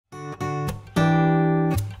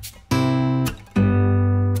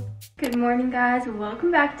morning, guys.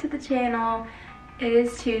 Welcome back to the channel. It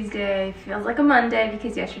is Tuesday. Feels like a Monday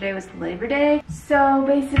because yesterday was Labor Day. So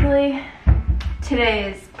basically,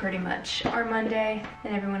 today is pretty much our Monday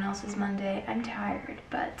and everyone else's Monday. I'm tired,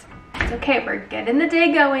 but it's okay. We're getting the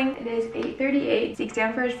day going. It is 8:38. Zeke's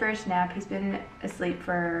down for his first nap. He's been asleep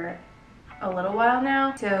for a little while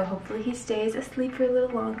now, so hopefully he stays asleep for a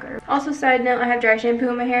little longer. Also, side note, I have dry shampoo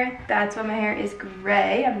in my hair. That's why my hair is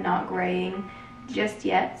gray. I'm not graying just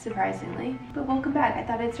yet, surprisingly. But welcome back. I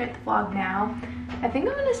thought I'd start the vlog now. I think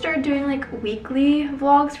I'm gonna start doing like weekly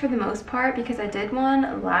vlogs for the most part because I did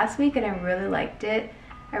one last week and I really liked it.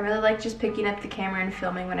 I really liked just picking up the camera and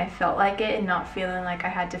filming when I felt like it and not feeling like I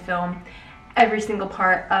had to film every single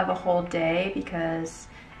part of a whole day because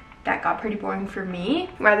that got pretty boring for me,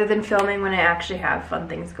 rather than filming when I actually have fun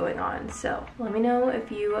things going on. So let me know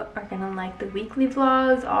if you are gonna like the weekly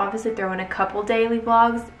vlogs. I'll obviously throw in a couple daily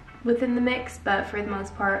vlogs within the mix, but for the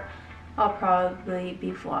most part I'll probably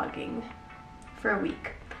be vlogging for a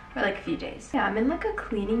week or like a few days. Yeah, I'm in like a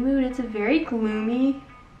cleaning mood. It's a very gloomy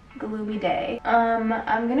day. I'm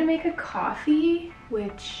gonna make a coffee,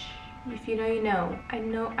 which if you know, you know. I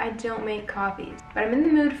know I don't make coffees, but I'm in the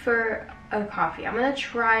mood for a coffee. I'm gonna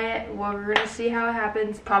try it. Well, we're gonna see how it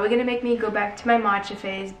happens. Probably gonna make me go back to my matcha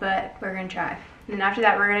phase, but we're gonna try. And then after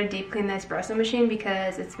that, we're gonna deep clean the espresso machine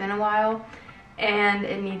because it's been a while and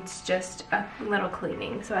it needs just a little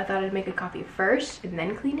cleaning. So I thought I'd make a coffee first and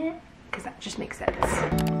then clean it because that just makes sense.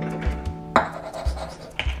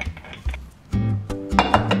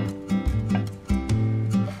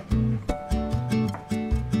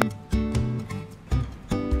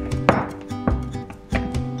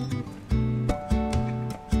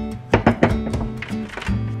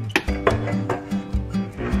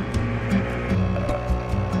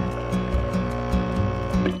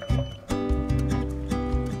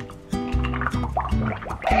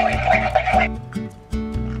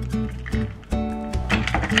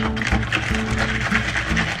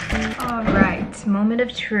 Alright, moment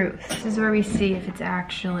of truth. This is where we see if it's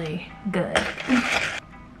actually good.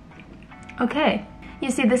 Okay, you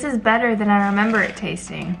see, this is better than I remember it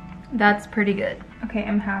tasting. That's pretty good. Okay,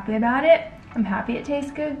 I'm happy about it. I'm happy it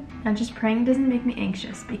tastes good. I'm just praying it doesn't make me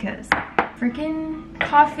anxious because freaking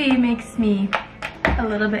coffee makes me a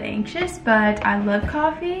little bit anxious, but I love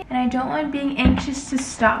coffee and I don't want being anxious to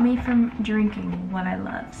stop me from drinking what I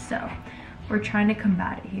love. So we're trying to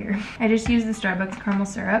combat it here. I just used the Starbucks caramel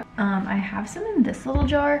syrup. I have some in this little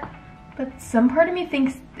jar, but some part of me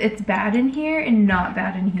thinks it's bad in here and not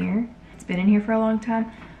bad in here. It's been in here for a long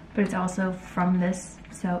time, but it's also from this,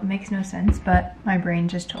 so it makes no sense, but my brain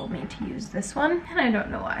just told me to use this one and I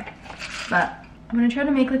don't know why. But I'm gonna try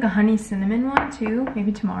to make like a honey cinnamon one too,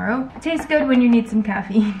 maybe tomorrow. It tastes good when you need some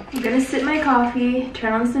caffeine. I'm gonna sip my coffee,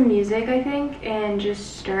 turn on some music, I think, and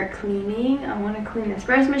just start cleaning. I wanna clean the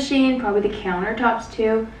espresso machine, probably the countertops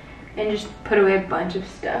too, and just put away a bunch of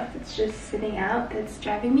stuff that's just sitting out that's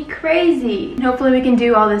driving me crazy. And hopefully we can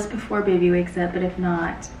do all this before baby wakes up, but if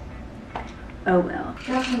not, oh well.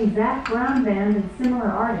 Got from Zach Brown Band and similar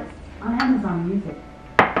artists on Amazon Music.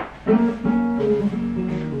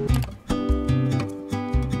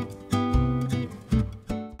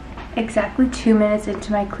 Exactly 2 minutes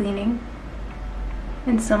into my cleaning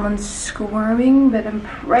and someone's squirming, but I'm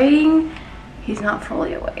praying he's not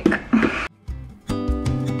fully awake.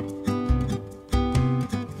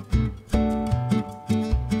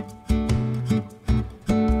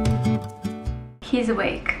 He's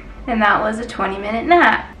awake, and that was a 20-minute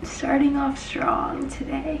nap. Starting off strong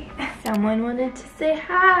today. Someone wanted to say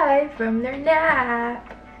hi from their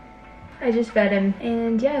nap. I just fed him,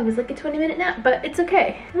 and yeah, it was like a 20-minute nap, but it's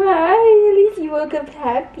okay. Hi, at least you woke up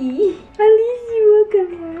happy. At least you woke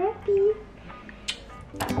up happy.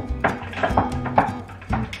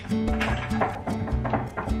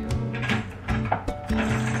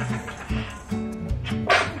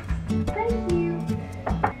 Thank you.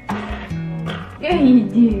 Yeah, you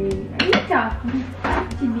do. Are you talking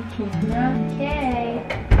to the camera? Okay.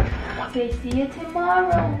 Okay, see you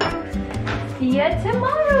tomorrow. See ya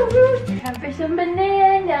tomorrow, Ruth. Time for some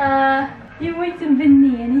banana. You want some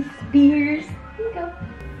banana spears? Here you go.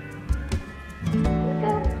 Here you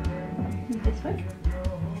go. And this one.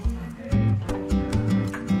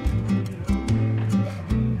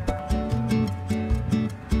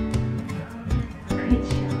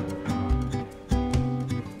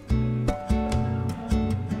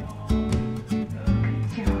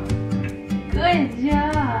 Good job. Good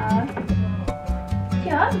job. Good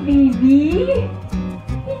job, baby.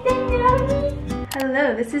 Is that yummy? Hello,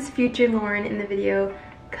 this is future Lauren in the video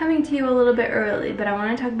coming to you a little bit early, but I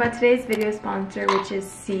want to talk about today's video sponsor, which is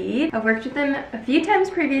Seed. I've worked with them a few times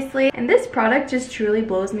previously, and this product just truly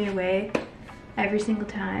blows me away every single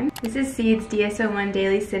time. This is Seed's DS-01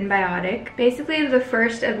 Daily Synbiotic. Basically the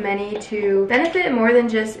first of many to benefit more than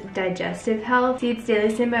just digestive health. Seed's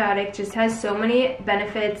Daily Synbiotic just has so many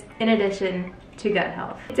benefits in addition to gut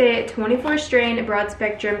health. It's a 24 strain broad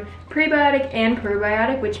spectrum prebiotic and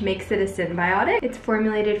probiotic, which makes it a synbiotic. It's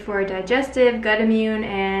formulated for digestive, gut immune,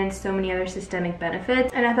 and so many other systemic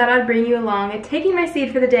benefits. And I thought I'd bring you along and taking my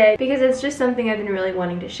seed for the day because it's just something I've been really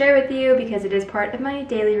wanting to share with you because it is part of my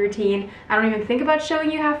daily routine. I don't even think about showing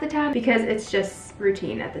you half the time because it's just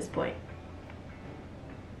routine at this point.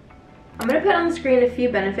 I'm going to put on the screen a few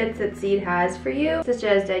benefits that Seed has for you, such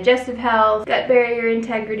as digestive health, gut barrier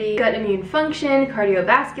integrity, gut immune function,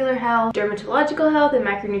 cardiovascular health, dermatological health, and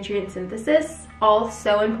micronutrient synthesis. All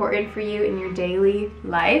so important for you in your daily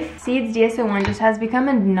life. Seed's DS-01 just has become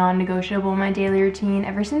a non-negotiable in my daily routine.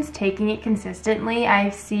 Ever since taking it consistently,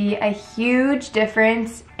 I see a huge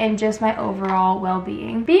difference in just my overall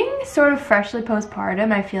well-being. Being sort of freshly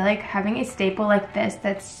postpartum, I feel like having a staple like this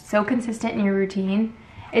that's so consistent in your routine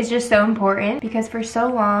is just so important because for so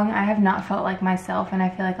long I have not felt like myself, and I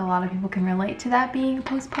feel like a lot of people can relate to that being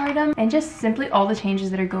postpartum and just simply all the changes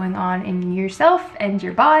that are going on in yourself and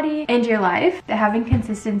your body and your life. That having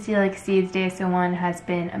consistency like Seed's DS-01 has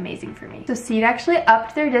been amazing for me. So Seed actually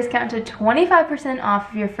upped their discount to 25% off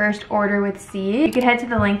of your first order with Seed. You can head to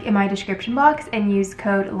the link in my description box and use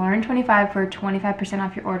code Lauryn25 for 25%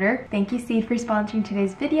 off your order. Thank you, Seed, for sponsoring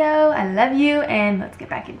today's video. I love you, and let's get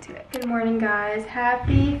back into it. Good morning, guys.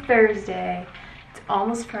 Happy Thursday. It's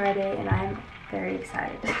almost Friday and I'm very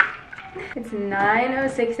excited. It's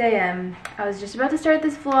 9:06 a.m. I was just about to start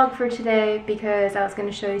this vlog for today because I was going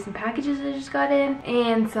to show you some packages I just got in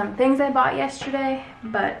and some things I bought yesterday,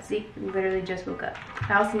 but Zeke literally just woke up.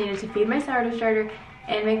 I also needed to feed my sourdough starter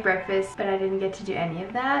and make breakfast, but I didn't get to do any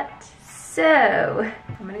of that. So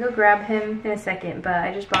I'm gonna go grab him in a second, but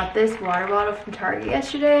I just bought this water bottle from Target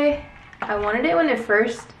yesterday. I wanted it when it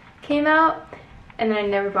first came out, and then I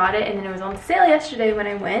never bought it, and then it was on sale yesterday when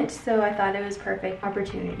I went, so I thought it was perfect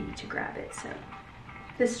opportunity to grab it. So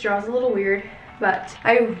this straw's a little weird, but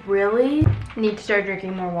I really need to start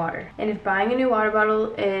drinking more water. And if buying a new water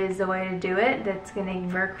bottle is the way to do it that's gonna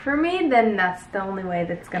work for me, then that's the only way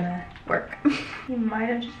that's gonna work. He might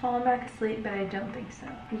have just fallen back asleep, but I don't think so.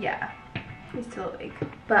 Yeah. He's still awake.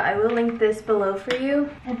 But I will link this below for you.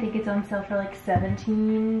 I think it's on sale for like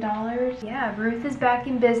 $17. Yeah, Ruth is back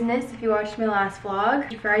in business. If you watched my last vlog,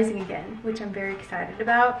 she's rising again, which I'm very excited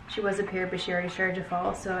about. She was up here, but she already started to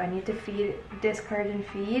fall, so I need to feed, discard, and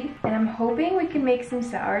feed. And I'm hoping we can make some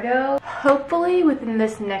sourdough, hopefully within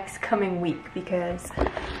this next coming week, because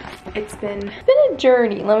it's been a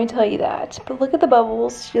journey, let me tell you that. But look at the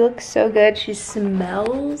bubbles. She looks so good. She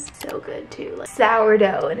smells so good too, like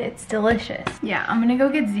sourdough, and it's delicious. Yeah, I'm gonna go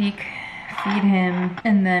get Zeke, feed him,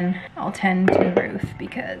 and then I'll tend to Ruth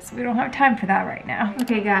because we don't have time for that right now.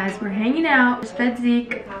 Okay guys, we're hanging out. Just fed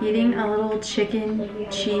Zeke, eating a little chicken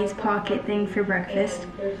cheese pocket thing for breakfast.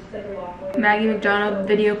 Maggie McDonald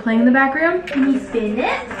video playing in the background. Can you spin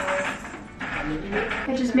it?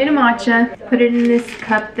 I just made a matcha, put it in this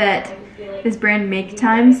cup that this brand Make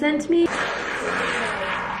Time sent me.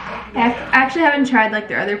 I actually haven't tried like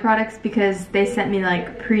their other products because they sent me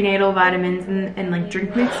like prenatal vitamins and like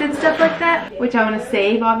drink mix and stuff like that, which I want to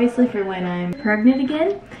save obviously for when I'm pregnant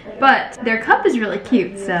again. But their cup is really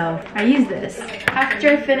cute, so I use this.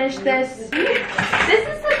 After I finish this is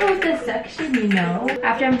the hostess section, you know.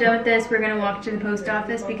 After I'm done with this, we're gonna walk to the post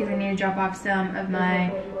office because I need to drop off some of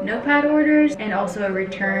my notepad orders and also a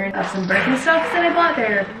return of some Birkenstocks that I bought.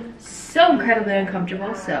 They're so incredibly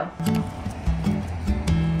uncomfortable, so.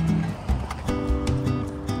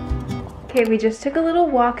 Okay, we just took a little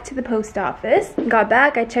walk to the post office. Got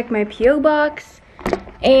back, I checked my P.O. box,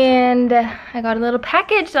 and I got a little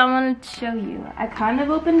package that I wanted to show you. I kind of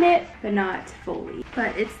opened it, but not fully.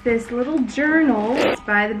 But it's this little journal. It's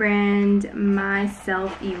by the brand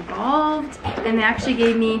Myself Evolved, and they actually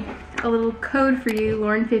gave me a little code for you,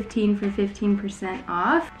 Lauryn15 for 15%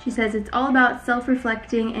 off. She says it's all about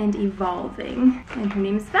self-reflecting and evolving. And her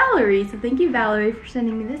name is Valerie, so thank you, Valerie, for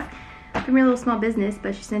sending me this. From your little small business,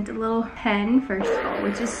 but she sent a little pen first of all,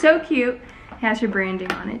 which is so cute. It has her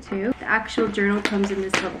branding on it too. The actual journal comes in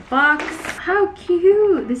this little box. How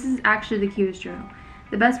cute! This is actually the cutest journal.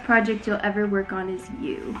 The best project you'll ever work on is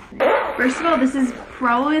you. First of all, this is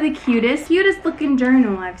probably the cutest looking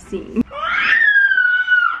journal I've seen.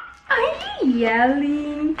 Are you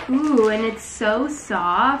yelling? Ooh, and it's so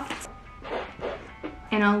soft.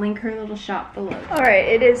 and I'll link her little shop below. All right,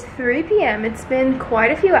 it is 3 p.m. It's been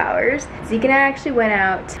quite a few hours. Zeke and I actually went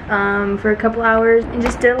out for a couple hours and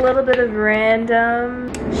just did a little bit of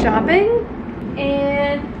random shopping.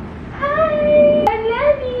 And hi, I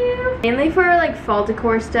love you. Mainly for like fall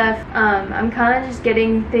decor stuff. I'm kind of just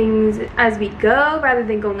getting things as we go rather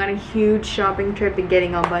than going on a huge shopping trip and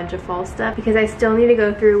getting a bunch of fall stuff, because I still need to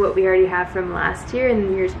go through what we already have from last year and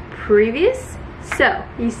the years previous. So,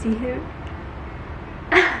 you see him?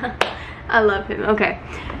 I love him. Okay,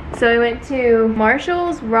 so I went to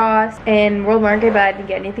Marshall's, Ross, and World Market, but I didn't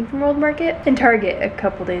get anything from World Market, and Target a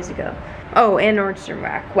couple days ago. Oh, and Nordstrom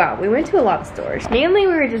Rack. Wow, we went to a lot of stores. Mainly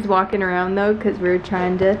we were just walking around though, because we were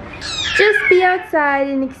trying to just be outside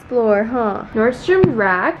and explore, huh? Nordstrom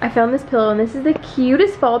Rack, I found this pillow, and this is the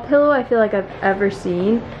cutest fall pillow I feel like I've ever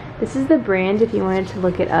seen. This is the brand if you wanted to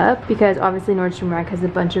look it up, because obviously Nordstrom Rack has a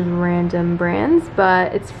bunch of random brands,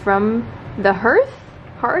 but it's from the Hearth?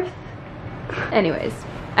 Anyways,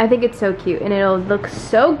 I think it's so cute, and it'll look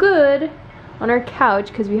so good on our couch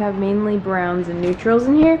because we have mainly browns and neutrals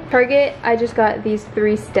in here. Target, I just got these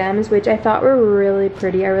 3 stems, which I thought were really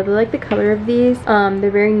pretty. I really like the color of these.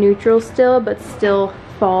 They're very neutral still, but still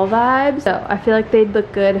fall vibes. So I feel like they'd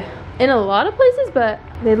look good in a lot of places, but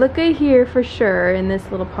they look good here for sure in this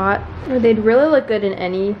little pot. Or they'd really look good in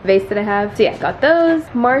any vase that I have. So yeah, I got those.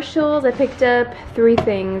 Marshalls, I picked up 3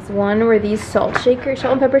 things. One were these salt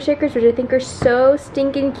and pepper shakers, which I think are so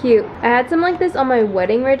stinking cute. I had some like this on my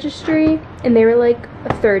wedding registry, and they were like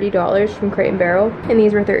 $30 from Crate & Barrel, and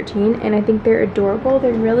these were $13, and I think they're adorable.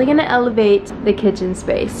 They're really gonna elevate the kitchen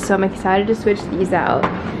space, so I'm excited to switch these out.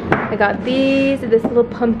 I got this little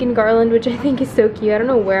pumpkin garland, which I think is so cute. I don't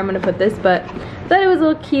know where I'm gonna put this, but I thought it was a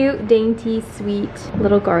little cute, dainty, sweet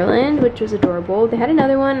little garland, which was adorable. They had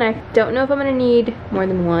another one. I don't know if I'm gonna need more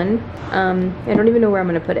than one. I don't even know where I'm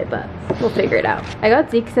gonna put it, but we'll figure it out. I got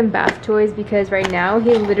Zeke some bath toys because right now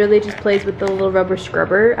he literally just plays with the little rubber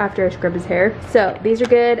scrubber after I scrub his hair. So these are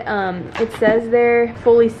good. It says they're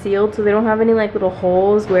fully sealed, so they don't have any like little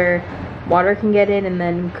holes where water can get in and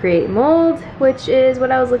then create mold, which is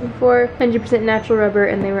what I was looking for. 100% natural rubber,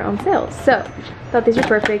 and they were on sale. So thought these were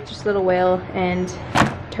perfect, just a little whale and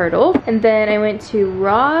turtle. And then I went to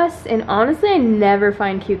Ross, and honestly I never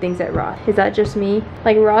find cute things at Ross. Is that just me?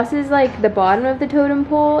 Like Ross is like the bottom of the totem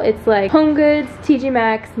pole. It's like Home Goods, TJ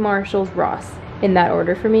Maxx, Marshalls, Ross, in that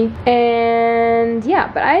order for me. And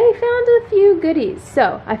yeah, but I found a few goodies.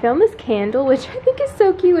 So I found this candle, which I think is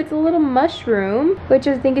so cute. It's a little mushroom, which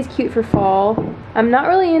I think is cute for fall. I'm not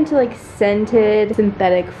really into like scented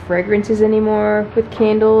synthetic fragrances anymore with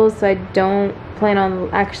candles, so I don't plan on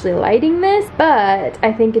actually lighting this, but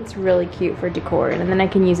I think it's really cute for decor, and then I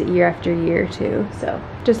can use it year after year too. So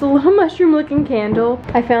just a little mushroom looking candle.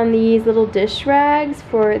 I found these little dish rags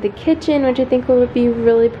for the kitchen, which I think would be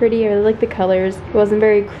really pretty. I really like the colors. It wasn't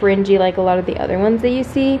very cringy like a lot of the other ones that you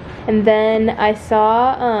see. And then I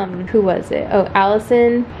saw who was it? Oh,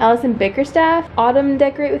 Allison Bickerstaff autumn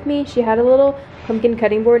decorate with me. She had a little pumpkin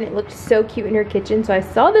cutting board, and it looked so cute in her kitchen, so I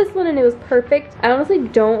saw this one and it was perfect. I honestly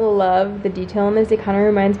don't love the detail on this. It kind of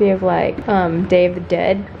reminds me of like Day of the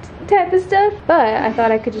Dead type of stuff, but I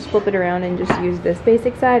thought I could just flip it around and just use this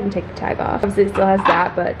basic side and take the tag off. Obviously it still has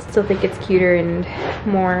that, but still think it's cuter and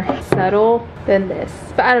more subtle than this.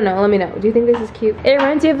 But I don't know, let me know. Do you think this is cute? It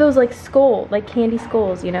reminds me of those like candy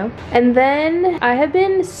skulls, you know? And then I have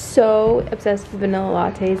been so obsessed with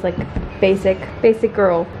vanilla lattes, like basic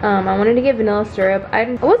girl. I wanted to get vanilla syrup. I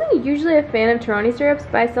wasn't usually a fan of Torani syrups,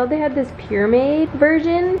 but I saw they had this Pure Made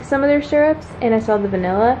version, some of their syrups, and I saw the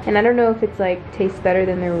vanilla, and I don't know if it's like tastes better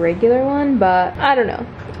than their regular one, but I don't know.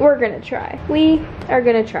 We're gonna try. We are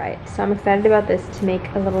gonna try it. So I'm excited about this to make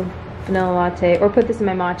a little vanilla latte, or put this in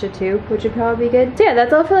my matcha too, which would probably be good. So yeah,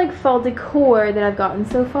 that's all for like fall decor that I've gotten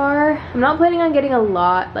so far. I'm not planning on getting a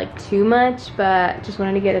lot, like too much, but just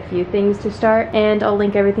wanted to get a few things to start, and I'll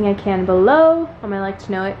link everything I can below on my like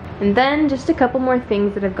to know it. And then just a couple more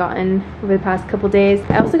things that I've gotten over the past couple days.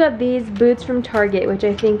 I also got these boots from Target, which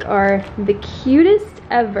I think are the cutest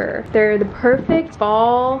ever. They're the perfect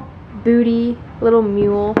fall booty little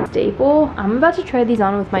mule staple. I'm about to try these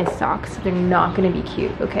on with my socks. They're not gonna be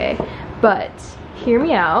cute, okay? But hear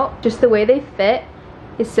me out. Just the way they fit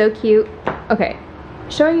is so cute. Okay,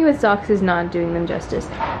 showing you with socks is not doing them justice,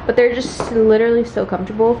 but they're just literally so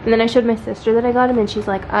comfortable. And then I showed my sister that I got them, and she's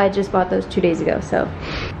like, I just bought those 2 days ago, so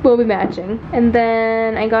we'll be matching. And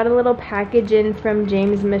then I got a little package in from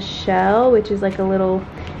James Michelle, which is like a little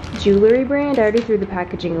jewelry brand. I already threw the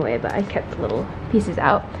packaging away, but I kept the little pieces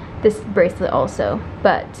out. this bracelet also.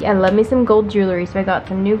 But yeah, I love me some gold jewelry, so I got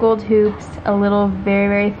some new gold hoops, a little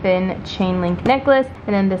very thin chain link necklace,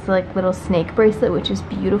 and then this like little snake bracelet, which is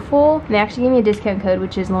beautiful. And they actually gave me a discount code,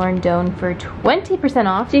 which is Lauryn for 20%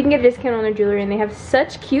 off, so you can get a discount on their jewelry. And they have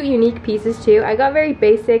such cute unique pieces too. I got very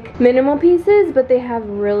basic minimal pieces, but they have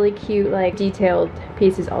really cute like detailed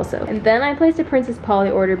pieces also. And then I placed a Princess Polly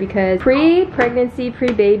order because pre-pregnancy,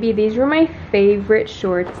 pre-baby, these were my favorite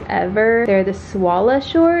shorts ever. They're the Swalla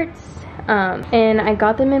shorts. And I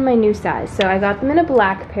got them in my new size. So I got them in a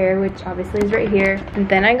black pair, which obviously is right here. And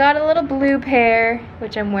then I got a little blue pair,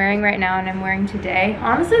 which I'm wearing right now and I'm wearing today.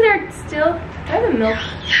 Honestly, they're still, they're the milk.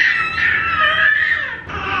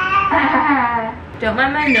 Don't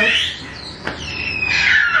mind my milk.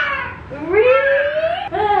 Really?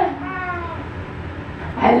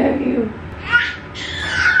 I love you.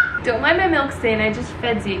 Don't mind my milk stain. I just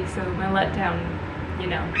fed Zeke, so my letdown, you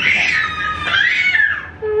know. Okay.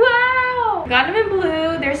 Wow! Got them in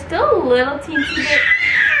blue. They're still a little teensy bit.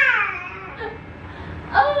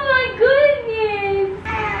 Oh my goodness!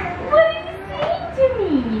 What are you saying to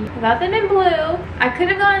me? I got them in blue. I could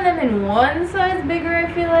have gotten them in one size bigger,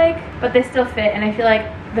 I feel like, but they still fit, and I feel like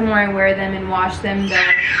the more I wear them and wash them, they'll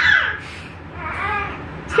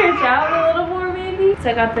stretch out a little more maybe. So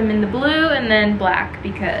I got them in the blue and then black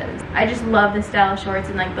because I just love the style of shorts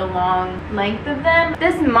and like the long length of them.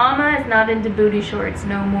 This mama is not into booty shorts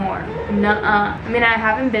no more. Nuh-uh. I mean, I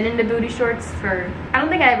haven't been into booty shorts for, I don't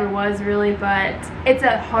think I ever was really, but it's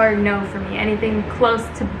a hard no for me. Anything close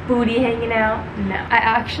to booty hanging out, no. I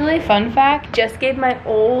actually, fun fact, just gave my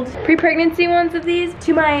old pre-pregnancy ones of these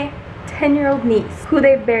to my 10-year-old niece, who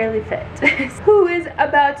they barely fit, who is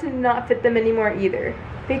about to not fit them anymore either,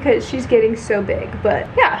 because she's getting so big. But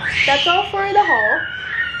yeah, that's all for the haul.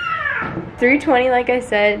 3:20, like I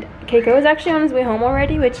said. Keiko is actually on his way home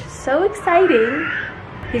already, which is so exciting.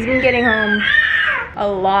 He's been getting home a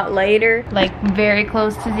lot later, like very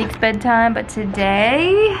close to Zeke's bedtime, but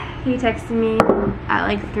today he texted me at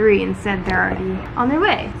like 3 and said they're already on their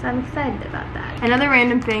way, so I'm excited about that. Another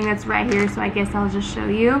random thing that's right here, so I guess I'll just show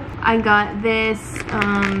you. I got this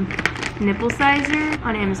nipple sizer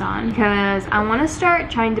on Amazon because I want to start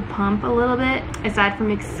trying to pump a little bit aside from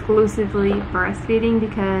exclusively breastfeeding,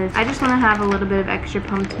 because I just want to have a little bit of extra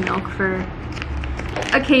pumped milk for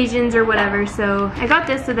occasions or whatever. So I got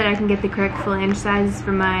this so that I can get the correct flange sizes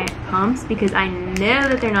for my pumps, because I know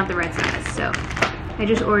that they're not the right size. So I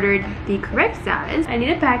just ordered the correct size. I need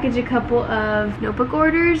to package a couple of notebook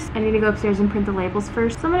orders. I need to go upstairs and print the labels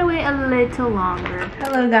first, so I'm gonna wait a little longer.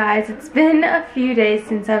 Hello guys, it's been a few days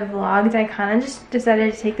since I've vlogged. I kind of just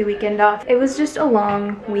decided to take the weekend off. It was just a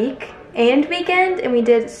long week and weekend, and we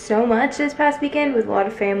did so much this past weekend with a lot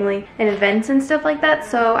of family and events and stuff like that,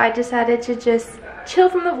 so I decided to just chill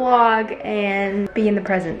from the vlog and be in the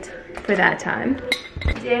present for that time.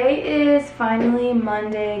 Today is finally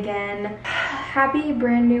Monday again. Happy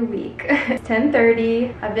brand new week. It's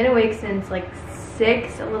 10:30. I've been awake since like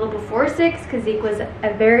 6, a little before 6, because Zeke was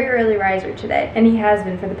a very early riser today, and he has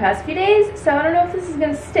been for the past few days, so I don't know if this is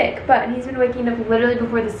gonna stick, but he's been waking up literally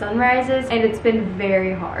before the sun rises, and it's been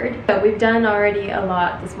very hard. So we've done already a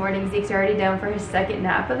lot this morning. Zeke's already down for his second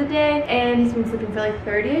nap of the day, and he's been sleeping for like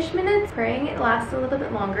 30-ish minutes, praying it lasts a little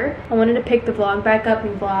bit longer. I wanted to pick the vlog back up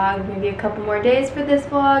and vlog maybe a couple more days for this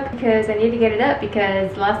vlog, because I need to get it up,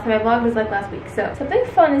 because the last time I vlogged was like last week. So something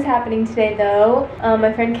fun is happening today though.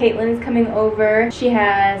 My friend Caitlin is coming over. She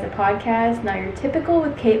has a podcast, Not Your Typical,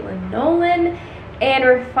 with Caitlin Nolan, and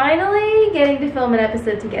we're finally getting to film an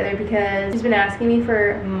episode together, because she's been asking me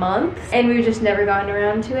for months and we've just never gotten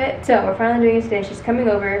around to it. So we're finally doing it today. She's coming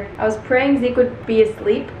over. I was praying Zeke would be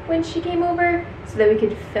asleep when she came over so that we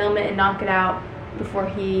could film it and knock it out before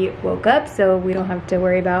he woke up, so we don't have to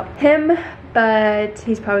worry about him, but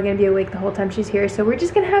he's probably gonna be awake the whole time she's here, so we're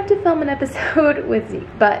just gonna have to film an episode with Zeke.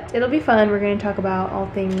 But it'll be fun. We're gonna talk about all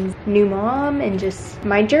things new mom and just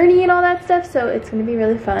my journey and all that stuff, so it's gonna be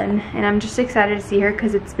really fun, and I'm just excited to see her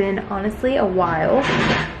because it's been honestly a while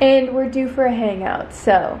and we're due for a hangout,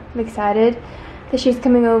 so I'm excited that she's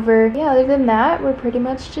coming over. Yeah, other than that, we're pretty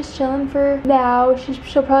much just chilling for now.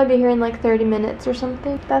 She'll probably be here in like 30 minutes or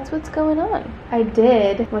something. That's what's going on. I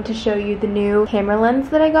did want to show you the new camera lens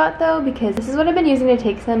that I got though, because this is what I've been using to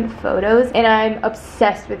take some photos, and I'm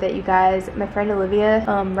obsessed with it, you guys. My friend Olivia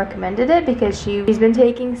recommended it because she's been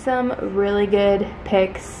taking some really good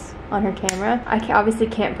pics on her camera. I obviously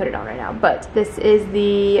can't put it on right now, but this is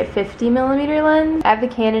the 50mm lens. I have the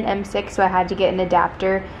Canon M6, so I had to get an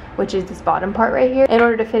adapter, which is this bottom part right here, in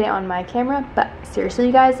order to fit it on my camera. But seriously,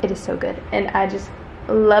 you guys, it is so good, and I just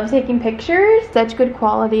love taking pictures. Such good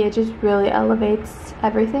quality. It just really elevates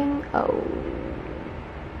everything. Oh,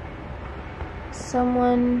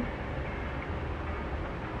 Someone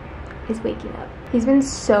is waking up. He's been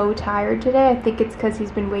so tired today. I think it's because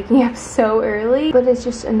he's been waking up so early, but it's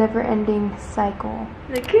just a never-ending cycle.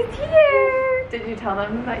 Look who's here! Did you tell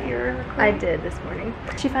them that you were recording? I did this morning.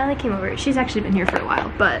 She finally came over. She's actually been here for a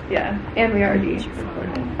while, but yeah, and we already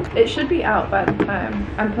recorded. It should be out by the time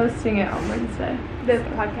I'm posting it on Wednesday. The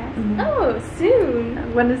podcast? Oh,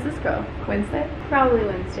 soon. When does this go? Wednesday? Probably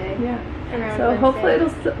Wednesday. Yeah. Around so Wednesday. hopefully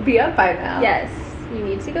it'll be up by now. Yes. You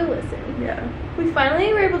need to go listen. Yeah. We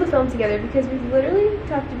finally were able to film together because we've literally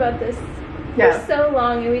talked about this for so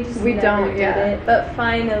long and we never did it. But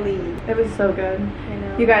finally. It was so good. I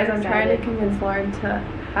know. You guys, I'm trying to convince Lauren to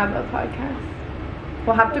have a podcast.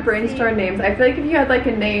 We'll have to brainstorm names. I feel like if you had like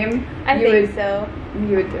a name,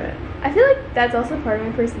 you would do it. I feel like that's also part of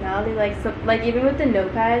my personality. Like even with the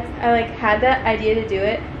notepads, I like had that idea to do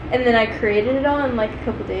it, and then I created it all in like a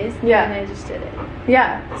couple days. Yeah. And I just did it.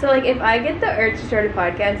 Yeah. So like if I get the urge to start a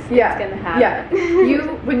podcast, it's gonna happen.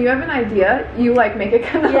 Yeah. When you have an idea, you like make it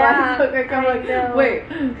kind of look like I'm like, wait,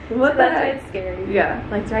 what the heck? That's why it's scary. Yeah.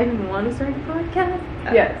 Like, do I even want to start a podcast?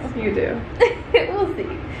 Yes, you do. We'll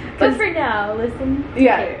see. But for now, listen to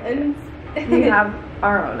Caitlin's. We have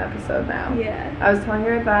our own episode now. Yeah. I was telling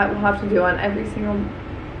her that we'll have to do one every single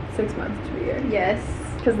 6 months to a year. Yes.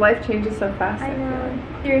 Because life changes so fast. I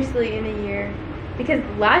know. Seriously, in a year. Because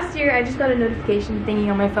last year, I just got a notification thingy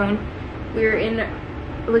on my phone. We were in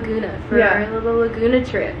Laguna for our little Laguna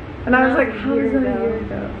trip. And I was like, how is that a year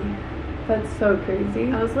ago? That's so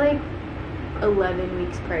crazy. I was like 11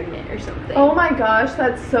 weeks pregnant or something. Oh my gosh,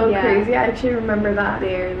 that's so crazy. I actually remember that.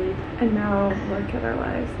 Barely. And now look at our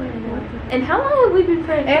lives. Like, what the heck? And how long have we been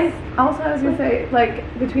friends? And also I was gonna say,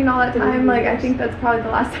 like, between all that time, like, I think that's probably the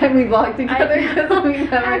last time we vlogged together because we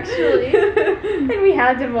never actually. And we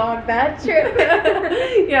had to vlog that trip.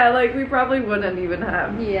 Yeah, like we probably wouldn't even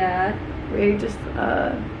have. Yeah. We just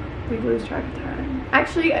we lose track of time.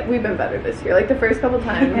 Actually, we've been better this year. Like the first couple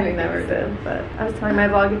times we never did. But I was telling my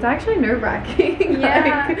vlog, it's actually nerve-wracking.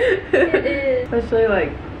 Yeah, like, it is. Especially like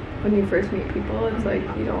when you first meet people, it's like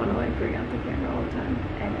you don't want to like bring out the camera all the time.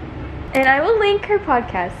 I know. And I will link her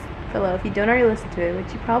podcast below if you don't already listen to it,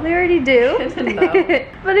 which you probably already do. No.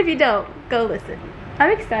 But if you don't, go listen.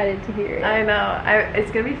 I'm excited to hear it. I know.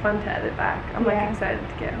 It's gonna be fun to edit back. I'm like excited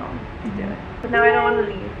to get home to do it. But now I don't want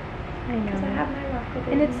to leave. I know. Because I have my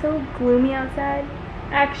rocket. And it's so gloomy outside.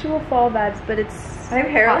 Actual fall vibes, but it's I have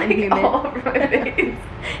hair like all over my face.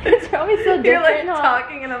 It's probably so different. You're like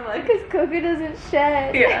talking and I'm like, because Coco doesn't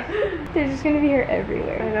shed. Yeah. There's just gonna be hair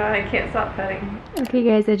everywhere. I know, I can't stop petting. Okay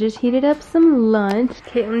guys, I just heated up some lunch.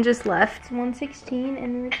 Caitlin just left. It's 1:16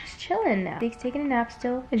 and we're just chilling now. Zeke's taking a nap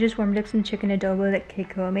still. I just warmed up some chicken adobo that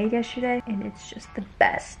Keiko made yesterday, and it's just the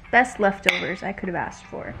best leftovers I could have asked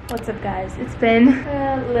for. What's up guys? It's been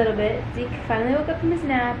a little bit. Zeke finally woke up from his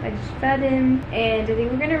nap. I just fed him, and I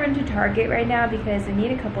think we're gonna run to Target right now because I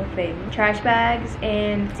need a couple things. Trash bags,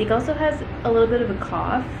 and Zeke also has a little bit of a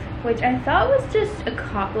cough, which I thought was just a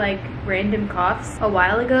cough, like random coughs a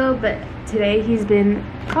while ago, but today he's been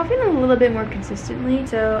coughing a little bit more consistently,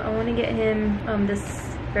 so I want to get him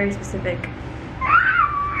this very specific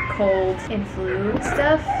cold and flu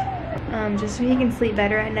stuff, just so he can sleep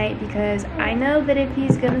better at night, because I know that if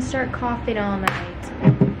he's gonna start coughing all night,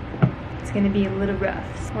 it's gonna be a little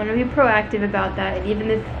rough. So I want to be proactive about that, and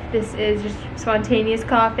even if this is just spontaneous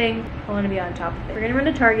coughing, I want to be on top of it. We're gonna run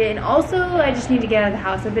to Target, and also I just need to get out of the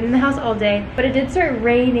house. I've been in the house all day, but it did start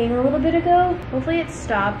raining a little bit ago. Hopefully it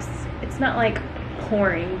stops. It's not like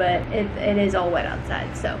pouring, but it is all wet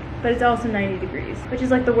outside, so. But it's also 90 degrees, which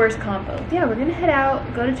is like the worst combo. Yeah, we're gonna head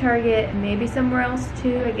out, go to Target, maybe somewhere else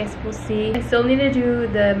too, I guess we'll see. I still need to do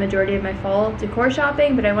the majority of my fall decor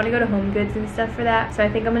shopping, but I want to go to Home Goods and stuff for that, so I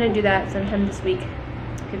think I'm gonna do that sometime this week.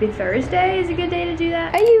 Maybe Thursday is a good day to do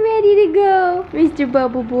that. Are you ready to go, Mr.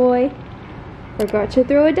 Bubble Boy? Forgot to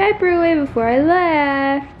throw a diaper away before I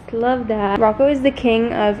left. Love that. Rocco is the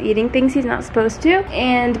king of eating things he's not supposed to.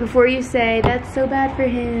 And before you say, that's so bad for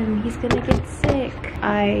him, he's gonna get sick.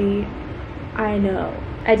 I know.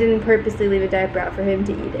 I didn't purposely leave a diaper out for him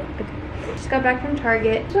to eat it. Okay. Just got back from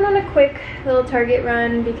Target. Just went on a quick little Target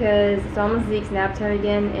run because it's almost Zeke's nap time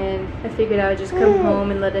again, and I figured I would just come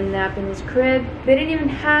home and let him nap in his crib. They didn't even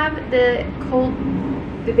have the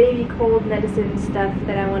baby cold medicine stuff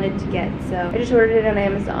that I wanted to get, so I just ordered it on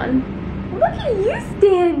Amazon. Look at you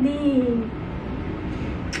standing!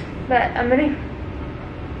 But I'm gonna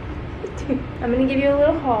give you a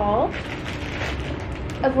little haul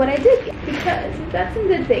of what I did get, because we've got some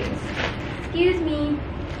good things. Excuse me.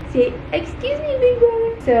 Say, excuse me, big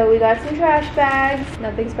brother. So we got some trash bags,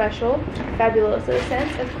 nothing special. Fabuloso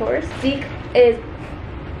scents, of course. Zeke is,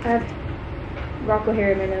 Rocco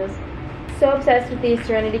hair in my nose. So obsessed with these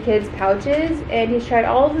Serenity Kids pouches, and he's tried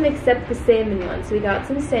all of them except the salmon ones. So we got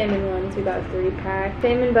some salmon ones. We got a 3-pack.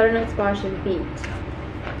 Salmon, butternut squash, and beet.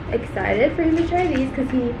 Excited for him to try these because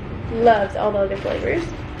he loves all the other flavors.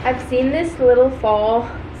 I've seen this little fall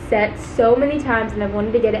set so many times and I've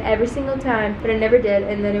wanted to get it every single time, but I never did,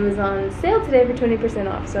 and then it was on sale today for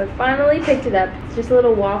 20% off, so I finally picked it up. It's just a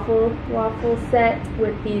little waffle set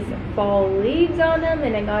with these fall leaves on them,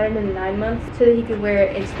 and I got it in 9 months so that he could wear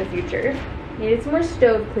it into the future. Needed some more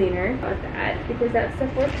stove cleaner. Got that because that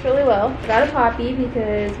stuff works really well. Got a poppy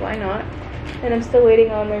because why not? And I'm still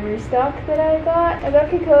waiting on my restock that I got. I got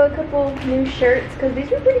Kiko a couple new shirts because these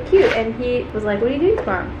were pretty cute, and he was like, what are you doing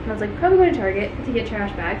tomorrow? And I was like, probably going to Target to get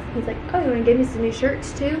trash bags. He's like, oh, you want to give me some new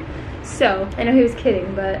shirts too? So I know he was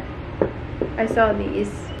kidding, but I saw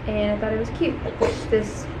these and I thought it was cute.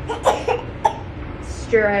 This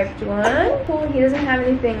striped one. Cool. He doesn't have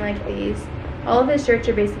anything like these. All of his shirts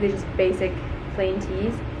are basically just basic plain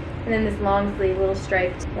tees, and then this long sleeve little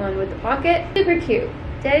striped one with the pocket. Super cute.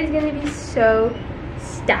 Daddy's gonna be so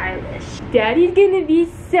stylish. Daddy's gonna be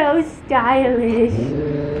so stylish.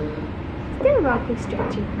 There, Rocco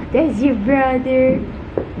stretching. There's your brother.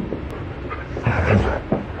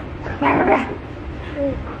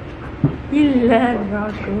 You love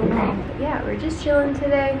Rocco. Yeah, we're just chilling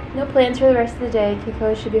today. No plans for the rest of the day.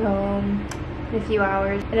 Kiko should be home in a few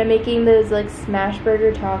hours. And I'm making those like smash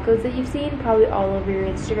burger tacos that you've seen probably all over your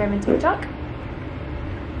Instagram and TikTok.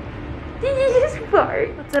 Did you just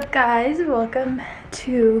fart? What's up, guys? Welcome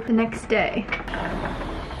to the next day.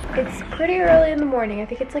 It's pretty early in the morning. I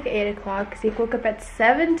think it's like 8 o'clock because he woke up at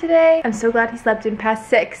 7 today. I'm so glad he slept in past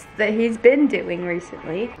 6 that he's been doing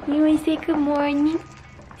recently. You want to say good morning?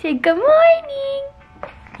 Say good morning.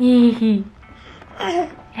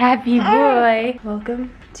 Happy boy.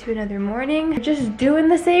 Welcome to another morning. We're just doing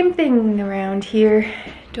the same thing around here.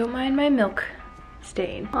 Don't mind my milk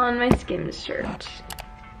stain on my Skims shirt.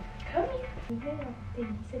 Come here.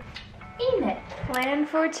 Plan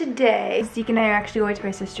for today. Zeke and I are actually going to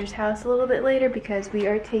my sister's house a little bit later because we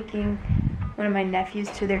are taking one of my nephews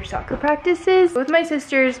to their soccer practices. Both my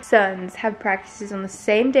sister's sons have practices on the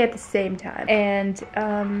same day at the same time, and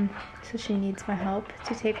so she needs my help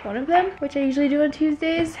to take one of them, which I usually do on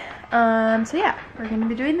Tuesdays. So yeah, we're gonna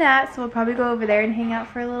be doing that. So we'll probably go over there and hang out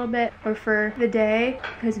for a little bit, or for the day,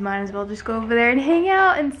 because we might as well just go over there and hang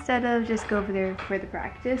out instead of just go over there for the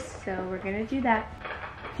practice. So we're gonna do that.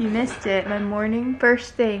 If you missed it, my morning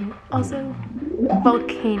first thing, also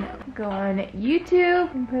Volcano. Go on YouTube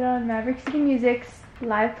and put on Maverick City Music's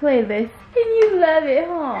live playlist, and you love it,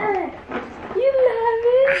 huh? You love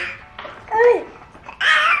it?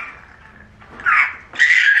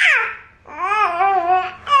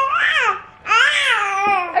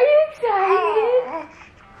 Are you excited?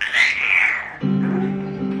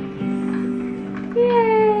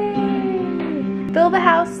 Yay! Fill the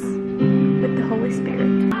house with the Holy Spirit.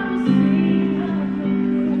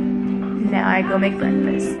 Now I go make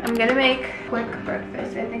breakfast. I'm gonna make quick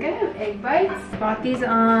breakfast. I think I have egg bites. Bought these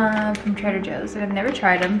from Trader Joe's and I've never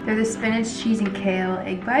tried them. They're the spinach, cheese, and kale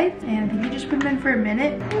egg bites, and I think you just put them in for a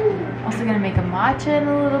minute. Also gonna make a matcha in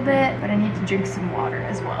a little bit, but I need to drink some water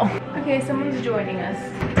as well. Okay, someone's joining us.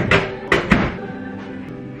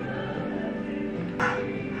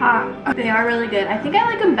 Hot. They are really good. I think I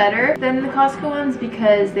like them better than the Costco ones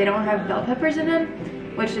because they don't have bell peppers in them,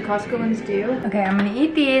 which the Costco ones do. Okay, I'm gonna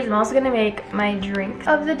eat these. I'm also gonna make my drink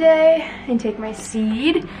of the day and take my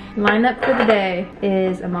seed. Lineup for the day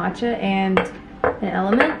is a matcha and an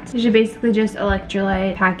element. These are basically just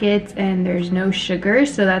electrolyte packets and there's no sugar,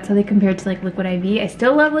 so that's how they compare to like Liquid IV. I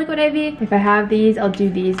still love Liquid IV. If I have these, I'll do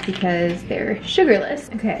these because they're sugarless.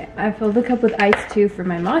 Okay, I filled the cup with ice too for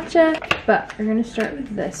my matcha, but we're gonna start with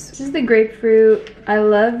this. This is the grapefruit. I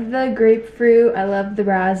love the grapefruit. I love the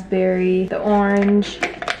raspberry, the orange.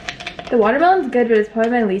 The watermelon's good, but it's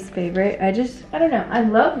probably my least favorite. I don't know. I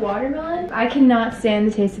love watermelon. I cannot stand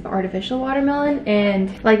the taste of artificial watermelon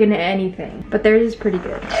and like in anything, but theirs is pretty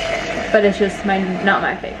good. But it's just not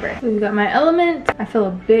my favorite. We've got my element. I fill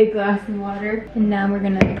a big glass of water, and now we're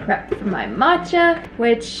gonna prep for my matcha,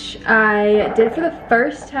 which I did for the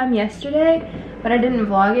first time yesterday, but I didn't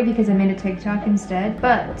vlog it because I made a TikTok instead.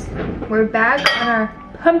 But we're back on our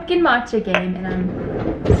pumpkin matcha game, and I'm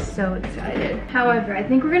so excited. However, I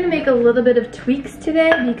think we're gonna make a little bit of tweaks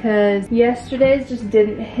today because yesterday's just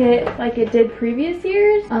didn't hit like it did previous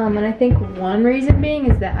years. And I think one reason being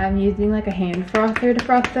is that I'm using like a hand frother to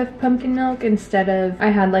froth the pumpkin milk instead of, I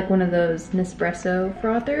had like one of those Nespresso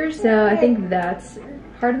frothers. So I think that's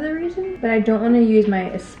part of the reason. But I don't want to use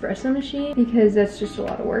my espresso machine because that's just a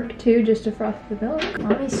lot of work too, just to froth the milk.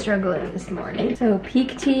 Mommy's struggling this morning. So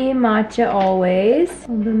peak tea, matcha always.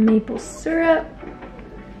 All the maple syrup.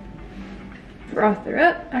 Froth her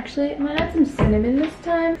up. Actually, I'm gonna add some cinnamon this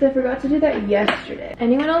time because I forgot to do that yesterday.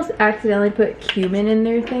 Anyone else accidentally put cumin in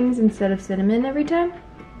their things instead of cinnamon every time?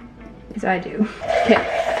 Because I do. Okay,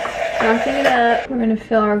 frothing it up. We're gonna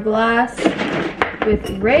fill our glass with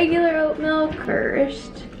regular oat milk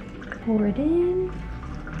first. Pour it in.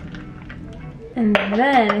 And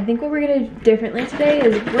then I think what we're gonna do differently today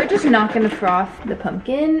is we're just not gonna froth the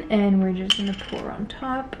pumpkin and we're just gonna pour on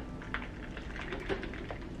top.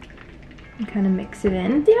 And kind of mix it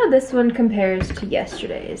in. See how this one compares to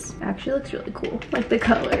yesterday's. Actually looks really cool, like the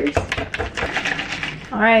colors.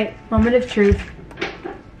 All right, moment of truth.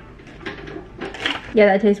 Yeah,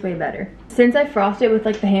 that tastes way better. Since I frothed it with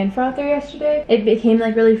like the hand frother yesterday, it became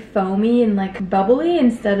like really foamy and like bubbly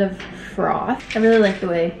instead of froth. I really like the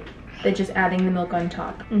way they're just adding the milk on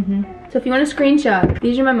top. So if you want a screenshot,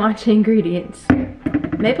 these are my matcha ingredients.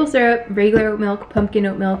 Maple syrup, regular oat milk, pumpkin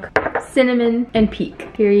oat milk, cinnamon, and peak.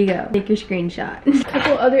 Here you go. Take your screenshot. A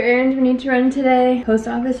couple other errands we need to run today. Post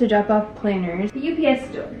office to drop off planners. The UPS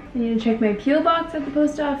store. I need to check my PO box at the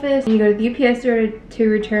post office. And you go to the UPS store to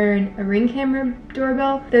return a Ring camera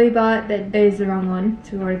doorbell that we bought that is the wrong one.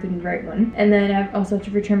 So we ordered the right one. And then I also have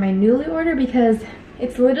to return my newly order because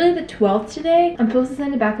it's literally the 12th today. I'm supposed to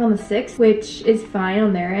send it back on the 6th, which is fine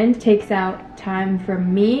on their end. Takes out time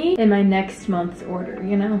from me and my next month's order,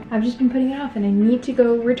 you know? I've just been putting it off and I need to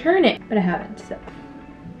go return it, but I haven't, so.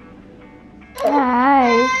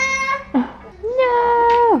 Hi.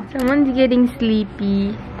 No! Someone's getting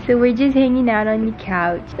sleepy, so we're just hanging out on the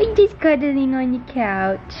couch. We're just cuddling on the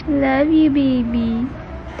couch. Love you, baby.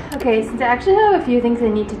 Okay, since I actually have a few things I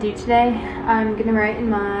need to do today, I'm gonna write in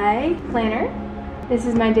my planner. This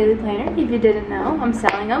is my daily planner, if you didn't know. I'm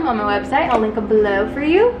selling them on my website. I'll link them below for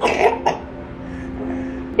you.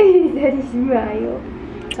 That is smile.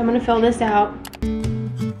 So I'm gonna fill this out.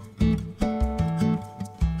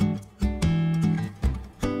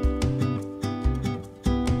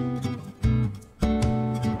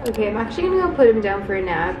 Okay, I'm actually gonna go put him down for a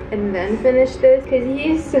nap and then finish this because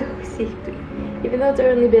he is so sleepy. Even though it's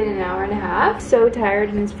only been an hour and a half. So tired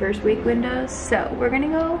in his first week window. So we're gonna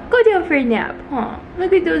go down for a nap. Aw,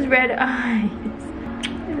 look at those red eyes.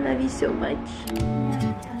 I love you so much.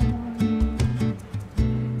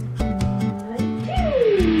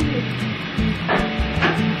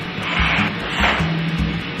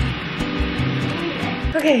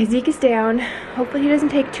 Okay, Zeke is down. Hopefully he doesn't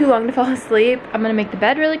take too long to fall asleep. I'm gonna make the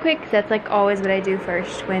bed really quick because that's like always what I do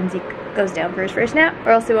first when Zeke goes down for his first nap,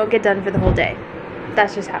 or else it won't get done for the whole day.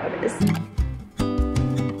 That's just how it is.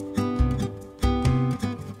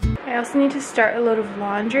 I also need to start a load of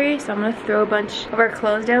laundry, so I'm gonna throw a bunch of our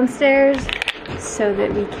clothes downstairs so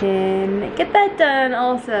that we can get that done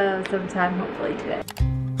also sometime, hopefully today.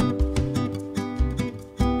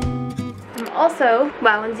 Also,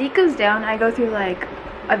 wow, when Zeke goes down, I go through like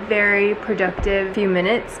a very productive few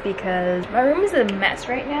minutes because my room is a mess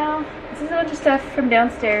right now. This is a bunch of stuff from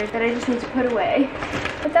downstairs that I just need to put away.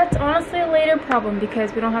 But that's honestly a later problem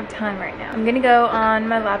because we don't have time right now. I'm gonna go on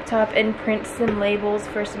my laptop and print some labels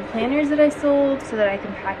for some planners that I sold so that I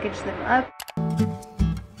can package them up.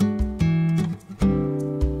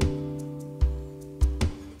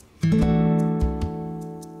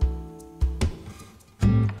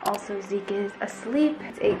 Also, Zeke is asleep.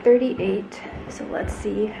 It's 8:38, so let's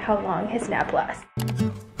see how long his nap lasts.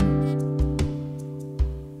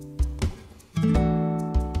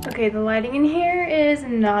 Okay, the lighting in here is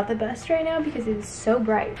not the best right now because it is so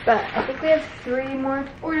bright, but I think we have 3 more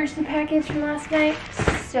orders to package from last night,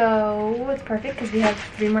 so it's perfect because we have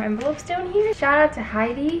 3 more envelopes down here. Shout out to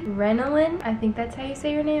Heidi, Renolin, I think that's how you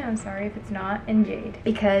say your name, I'm sorry if it's not, and Jade,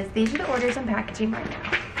 because these are the orders I'm packaging right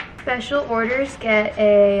now. Special orders get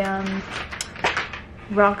a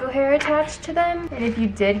Rocco hair attached to them, and if you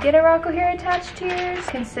did get a Rocco hair attached to yours,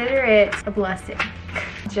 consider it a blessing.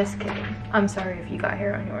 Just kidding. I'm sorry if you got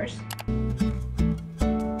hair on yours.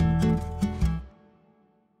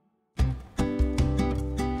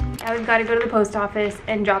 Now we've got to go to the post office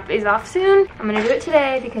and drop these off soon. I'm gonna do it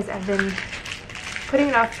today because I've been putting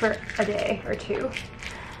it off for a day or 2.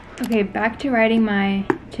 Okay, back to writing my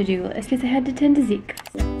to-do list because I had to tend to Zeke.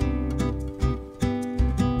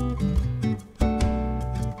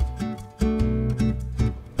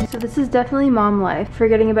 So this is definitely mom life,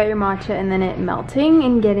 forgetting about your matcha and then it melting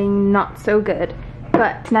and getting not so good.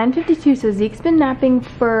 But it's 9:52, so Zeke's been napping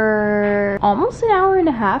for almost an hour and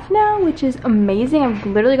a half now, which is amazing. I've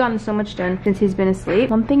literally gotten so much done since he's been asleep.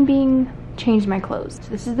 One thing being changed my clothes. So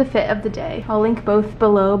this is the fit of the day. I'll link both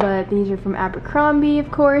below, but these are from Abercrombie,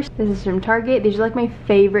 of course. This is from Target. These are like my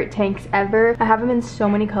favorite tanks ever. I have them in so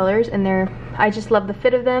many colors and I just love the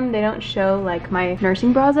fit of them. They don't show like my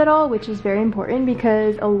nursing bras at all, which is very important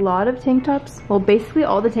because a lot of tank tops, well, basically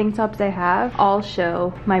all the tank tops I have all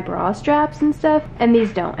show my bra straps and stuff, and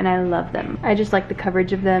these don't, and I love them. I just like the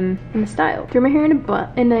coverage of them and the style. Threw my hair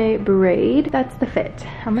in a braid. That's the fit.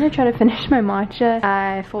 I'm gonna try to finish my matcha.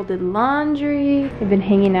 I folded laundry. I've been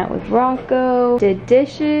hanging out with Rocco, did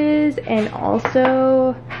dishes, and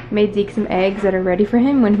also made Zeke some eggs that are ready for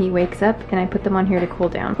him when he wakes up, and I put them on here to cool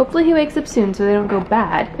down. Hopefully he wakes up soon so they don't go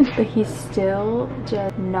bad, but he's still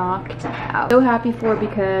just knocked out. So happy for it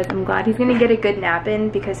because I'm glad he's gonna get a good nap in,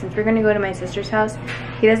 because since we're gonna go to my sister's house,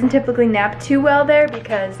 he doesn't typically nap too well there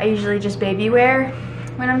because I usually just baby wear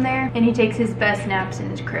when I'm there, and he takes his best naps in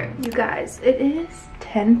his crib. You guys, it is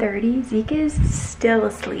 10:30. Zeke is still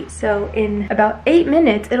asleep. So in about 8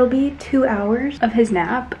 minutes, it'll be 2 hours of his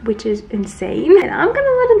nap, which is insane. And I'm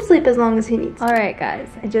gonna let him sleep as long as he needs. All right, guys,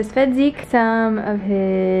 I just fed Zeke some of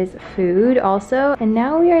his food also. And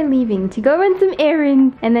now we are leaving to go run some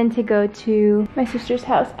errands and then to go to my sister's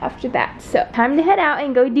house after that. So time to head out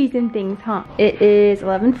and go do some things, huh? It is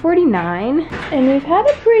 11:49 and we've had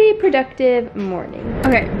a pretty productive morning.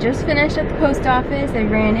 Okay, just finished at the post office. I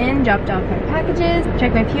ran in, dropped off my packages,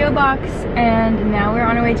 checked my P.O. box, and now we're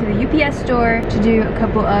on our way to the UPS store to do a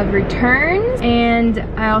couple of returns. And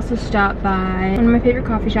I also stopped by one of my favorite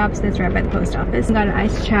coffee shops that's right by the post office and got an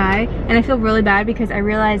iced chai. And I feel really bad because I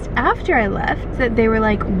realized after I left that they were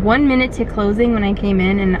like 1 minute to closing when I came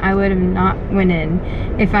in, and I would have not went in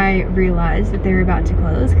if I realized that they were about to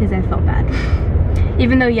close, because I felt bad.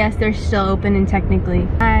 Even though yes, they're still open and technically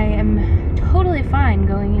I am totally fine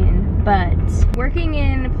going in, but working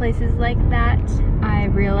in places like that, I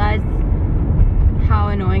realized how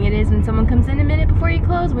annoying it is when someone comes in a minute before you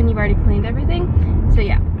close when you've already cleaned everything. So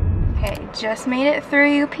yeah. Okay, just made it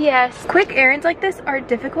through UPS. Quick errands like this are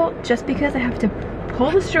difficult just because I have to pull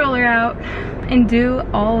the stroller out and do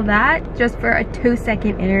all that just for a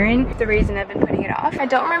 2-second errand. The reason I've been putting it off. I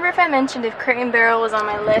don't remember if I mentioned if Crate & Barrel was on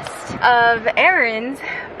my list of errands,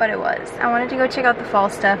 but it was. I wanted to go check out the fall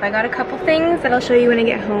stuff. I got a couple things that I'll show you when I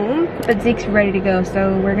get home, but Zeke's ready to go,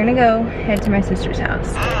 so we're gonna go head to my sister's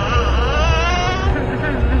house.